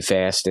Brad will be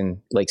fast.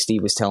 And like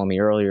Steve was telling me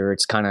earlier,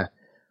 it's kind of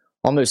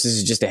almost this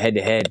is just a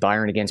head-to-head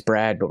Byron against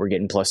Brad, but we're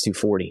getting plus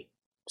 240.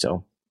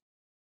 So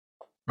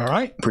all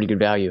right. Pretty good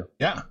value.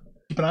 Yeah.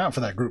 Keep an eye out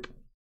for that group.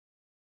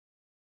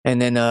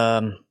 And then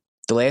the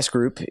last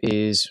group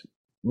is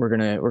we're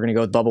gonna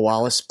go with Bubba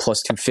Wallace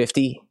plus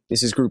 250.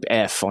 This is Group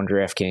F on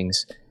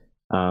DraftKings.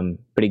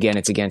 But again,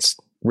 it's against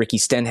Ricky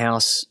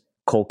Stenhouse,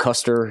 Cole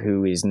Custer,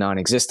 who is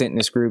non-existent in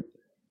this group,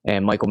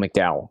 and Michael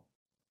McDowell.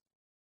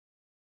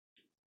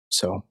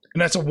 So,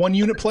 and that's a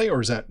 1-unit play,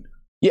 or is that?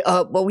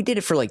 Yeah. Well, we did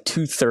it for like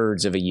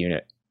 2/3 of a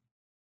unit.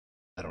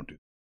 I don't do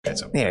that. Okay,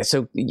 so. Yeah.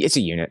 So it's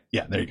a unit.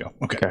 Yeah. There you go.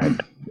 Okay. Go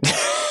ahead.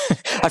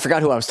 I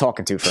forgot who I was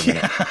talking to for a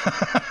minute.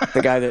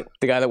 The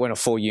guy that went a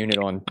full unit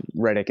on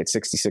Reddick at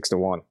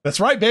 66-1. That's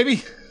right,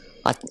 baby.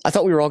 I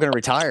thought we were all going to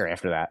retire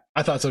after that.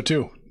 I thought so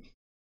too.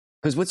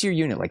 Because what's your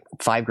unit, like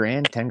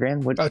 $5,000,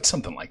 $10,000? What? It's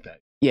something like that.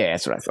 Yeah,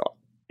 that's what I thought.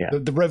 Yeah.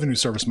 The revenue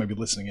service might be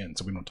listening in,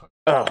 so we don't talk.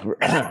 Oh,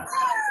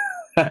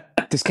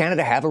 does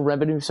Canada have a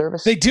revenue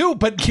service? They do,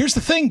 but here's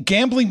the thing: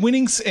 gambling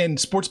winnings and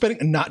sports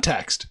betting are not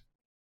taxed.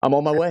 I'm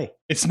on my way.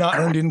 It's not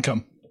earned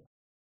income.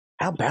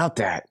 How about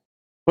that?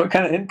 What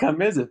kind of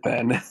income is it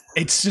then?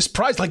 It's just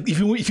prize. Like if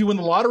you win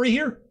the lottery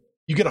here,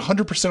 you get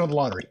 100% of the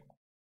lottery.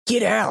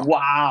 Get out!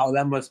 Wow,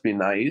 that must be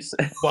nice.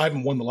 Well, I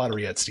haven't won the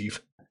lottery yet,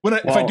 Steve.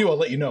 If I do, I'll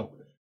let you know.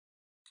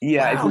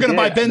 Yeah, wow. We're gonna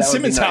buy Ben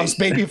Simmons' house,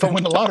 baby, if I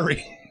win the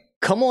lottery.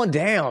 Come on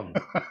down.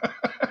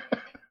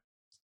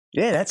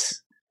 Yeah,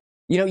 that's.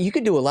 You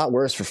could do a lot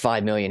worse for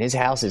 $5 million. His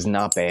house is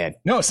not bad.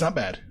 No, it's not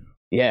bad.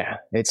 Yeah,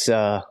 it's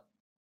as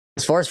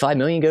far as $5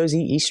 million goes,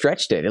 he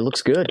stretched it. It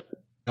looks good.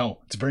 No,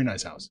 it's a very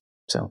nice house.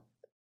 So,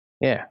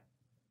 yeah.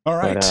 All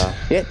right. But,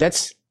 yeah,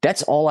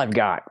 that's all I've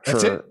got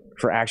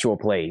for actual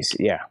plays.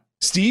 Yeah.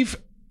 Steve,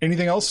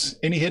 anything else?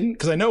 Any hidden?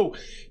 Because I know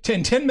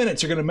 10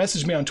 minutes you're going to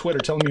message me on Twitter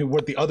telling me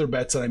what the other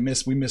bets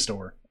that we missed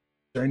over.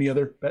 Is there any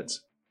other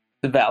bets?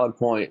 It's a valid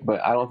point, but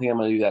I don't think I'm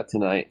going to do that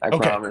tonight. I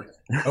promise.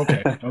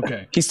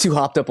 Okay. He's too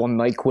hopped up on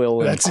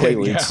NyQuil and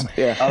Quaaludes.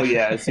 Yeah. Oh,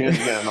 yeah. As soon as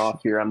we get off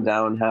here, I'm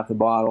down half the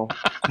bottle.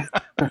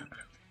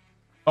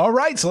 All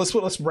right. So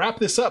let's wrap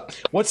this up.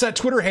 What's that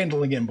Twitter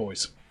handle again,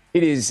 boys?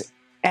 It is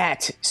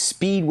at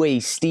Speedway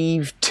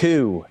Steve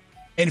 2.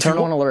 And turn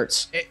on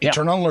alerts.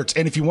 Turn on alerts.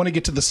 And if you want to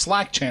get to the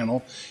Slack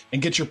channel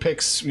and get your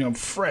picks,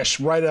 fresh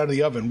right out of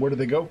the oven, where do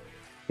they go?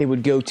 They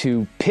would go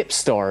to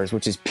Pipstars,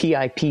 which is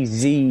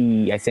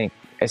PIPZ, I think.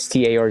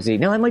 STARZ.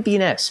 No, it might be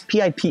an S.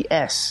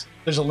 PIPS.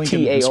 There's a link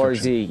in the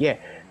description. Yeah.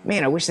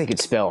 Man, I wish they could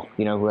spell,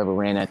 whoever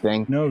ran that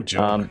thing. No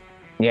joke.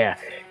 Yeah.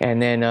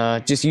 And then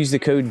just use the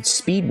code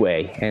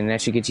SPEEDWAY, and that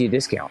should get you a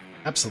discount.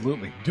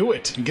 Absolutely. Do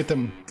it. And get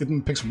them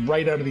picks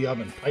right out of the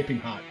oven, piping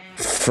hot.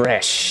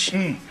 Fresh.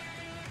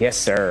 Yes,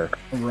 sir.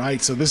 All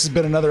right. So this has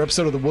been another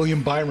episode of the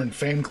William Byron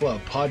Fan Club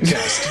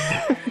podcast.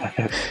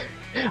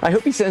 I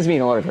hope he sends me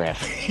an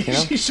autograph.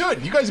 He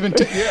should. You guys have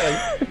been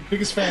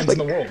biggest fans in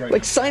the world, right?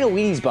 Like sign a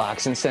Wheaties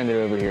box and send it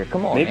over here.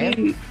 Come on,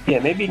 man. Yeah,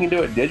 maybe you can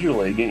do it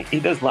digitally. He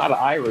does a lot of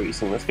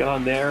iRacing. Let's get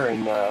on there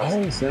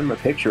and send him a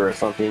picture or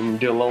something.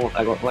 Do a little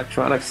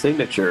electronic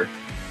signature.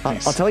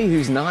 Nice. I'll tell you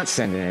who's not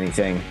sending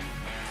anything.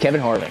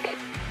 Kevin Harvick.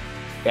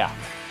 Yeah.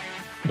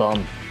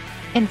 Bum.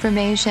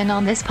 Information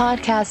on this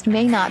podcast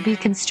may not be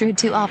construed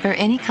to offer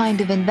any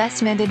kind of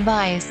investment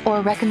advice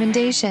or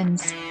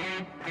recommendations.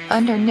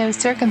 Under no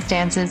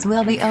circumstances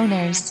will the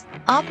owners,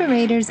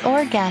 operators,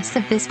 or guests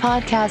of this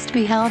podcast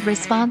be held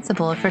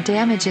responsible for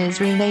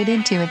damages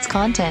related to its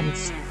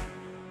contents.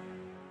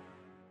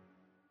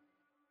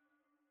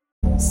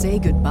 Say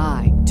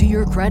goodbye to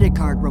your credit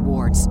card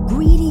rewards.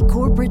 Greedy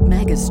corporate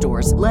mega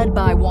stores, led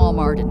by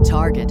Walmart and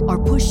Target,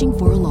 are pushing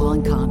for a law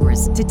in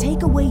Congress to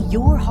take away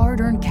your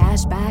hard-earned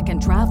cash back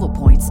and travel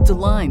points to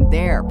line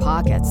their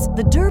pockets.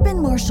 The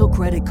Durbin-Marshall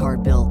credit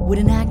card bill would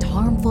enact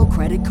harmful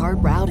credit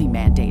card routing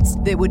mandates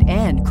that would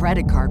end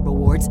credit card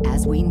rewards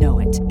as we know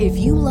it. If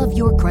you love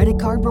your credit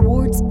card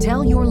rewards,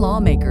 tell your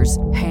lawmakers,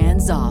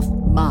 hands off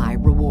my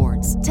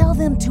rewards. Tell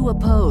them to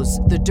oppose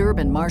the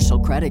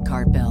Durbin-Marshall credit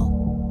card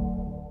bill.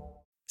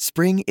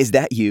 Spring, is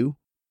that you?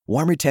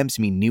 Warmer temps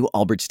mean new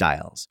Allbirds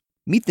styles.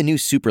 Meet the new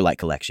Superlight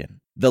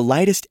collection, the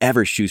lightest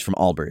ever shoes from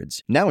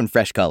Allbirds, now in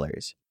fresh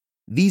colors.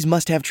 These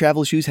must-have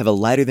travel shoes have a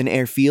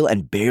lighter-than-air feel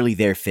and barely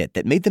there fit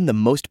that made them the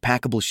most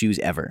packable shoes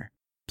ever.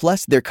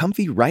 Plus, they're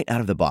comfy right out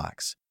of the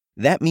box.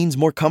 That means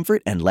more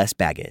comfort and less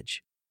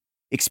baggage.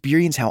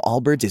 Experience how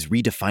Allbirds is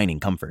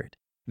redefining comfort.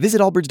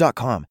 Visit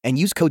allbirds.com and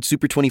use code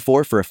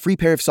SUPER24 for a free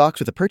pair of socks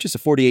with a purchase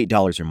of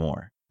 $48 or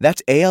more.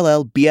 That's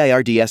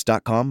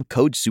ALLBIRDS.com,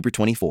 code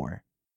SUPER24.